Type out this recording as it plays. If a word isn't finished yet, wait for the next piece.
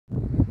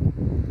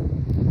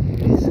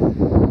It is.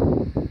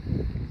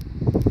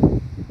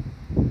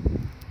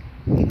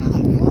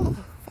 What?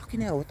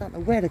 Fucking hell, I don't know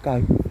where to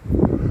go.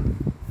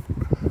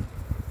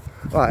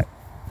 Right,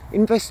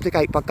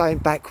 investigate by going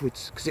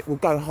backwards, because it will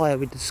go higher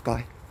with the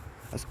sky.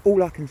 That's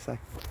all I can say.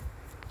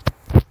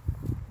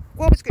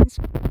 Well, it's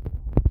getting...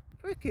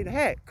 Freaking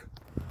heck.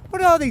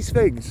 What are these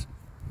things?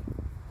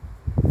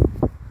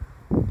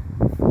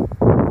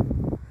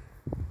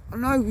 I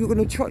know you're going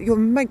to try, you'll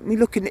make me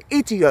look an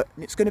idiot,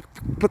 and it's going to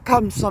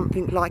become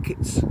something like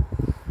it's...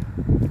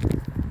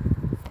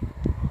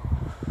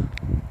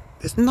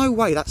 There's no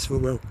way that's for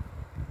real.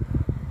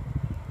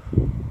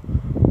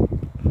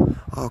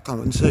 Oh,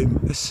 come on, zoom,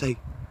 let's see.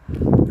 Go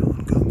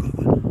on, go on, go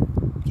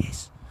on.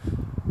 Yes.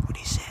 What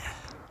is it?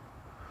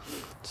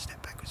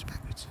 Step backwards,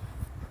 backwards.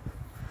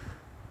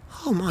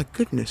 Oh my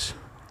goodness.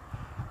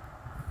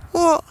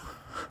 What?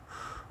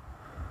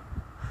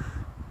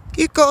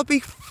 You've got to be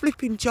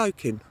flipping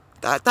joking.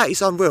 That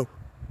is unreal.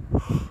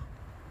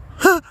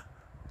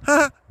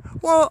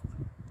 What?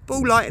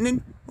 Ball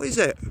lightning? What is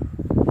it?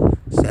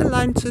 Is that a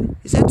lantern?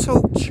 Is that a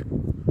torch?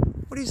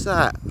 What is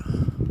that?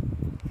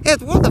 Yeah,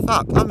 what the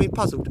fuck? I'm being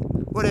puzzled.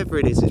 Whatever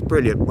it is, it's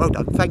brilliant. Well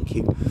done, thank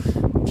you.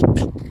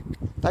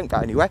 Don't go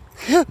anywhere.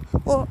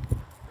 What?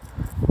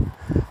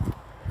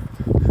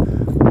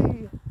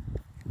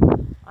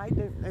 I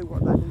don't know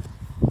what that is.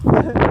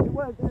 It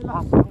weren't there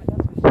last night,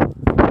 that's for sure.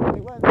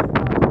 It weren't there the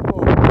night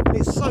before. And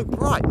it's so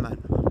bright, man.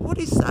 What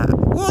is that?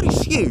 What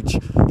is huge?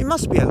 It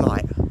must be a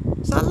light.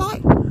 Is that a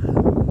light?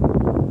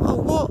 Oh,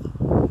 what?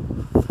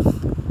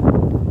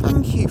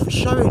 Thank you for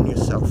showing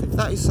yourself. If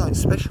that is something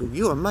special,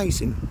 you're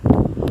amazing.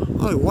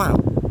 Oh, wow.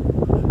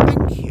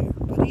 Thank you.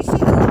 But is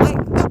it a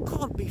light? That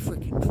can't be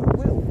freaking for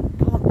real.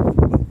 Can't be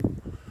for real.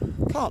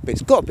 Can't be.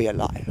 It's got to be a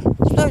light.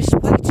 It's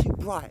way too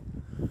bright.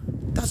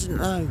 Doesn't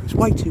know. It's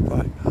way too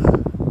bright.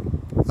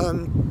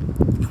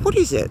 What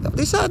is it?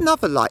 Is that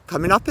another light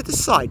coming up at the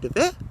side of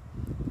it?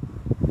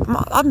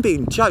 I'm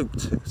being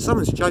joked.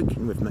 Someone's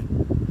joking with me.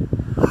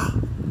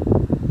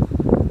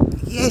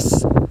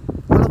 Yes.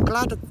 Well, I'm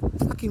glad the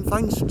fucking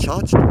phone's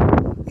charged.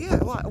 Yeah,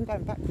 right. I'm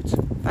going backwards.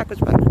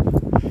 Backwards, backwards.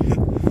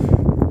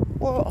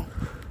 What?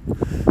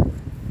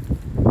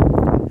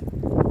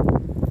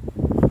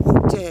 Oh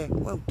dear.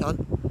 Well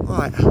done.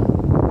 Right.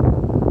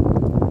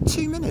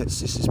 2 minutes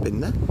this has been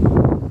there.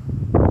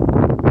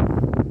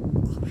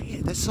 Oh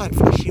yeah, there's something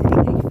flashing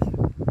beneath.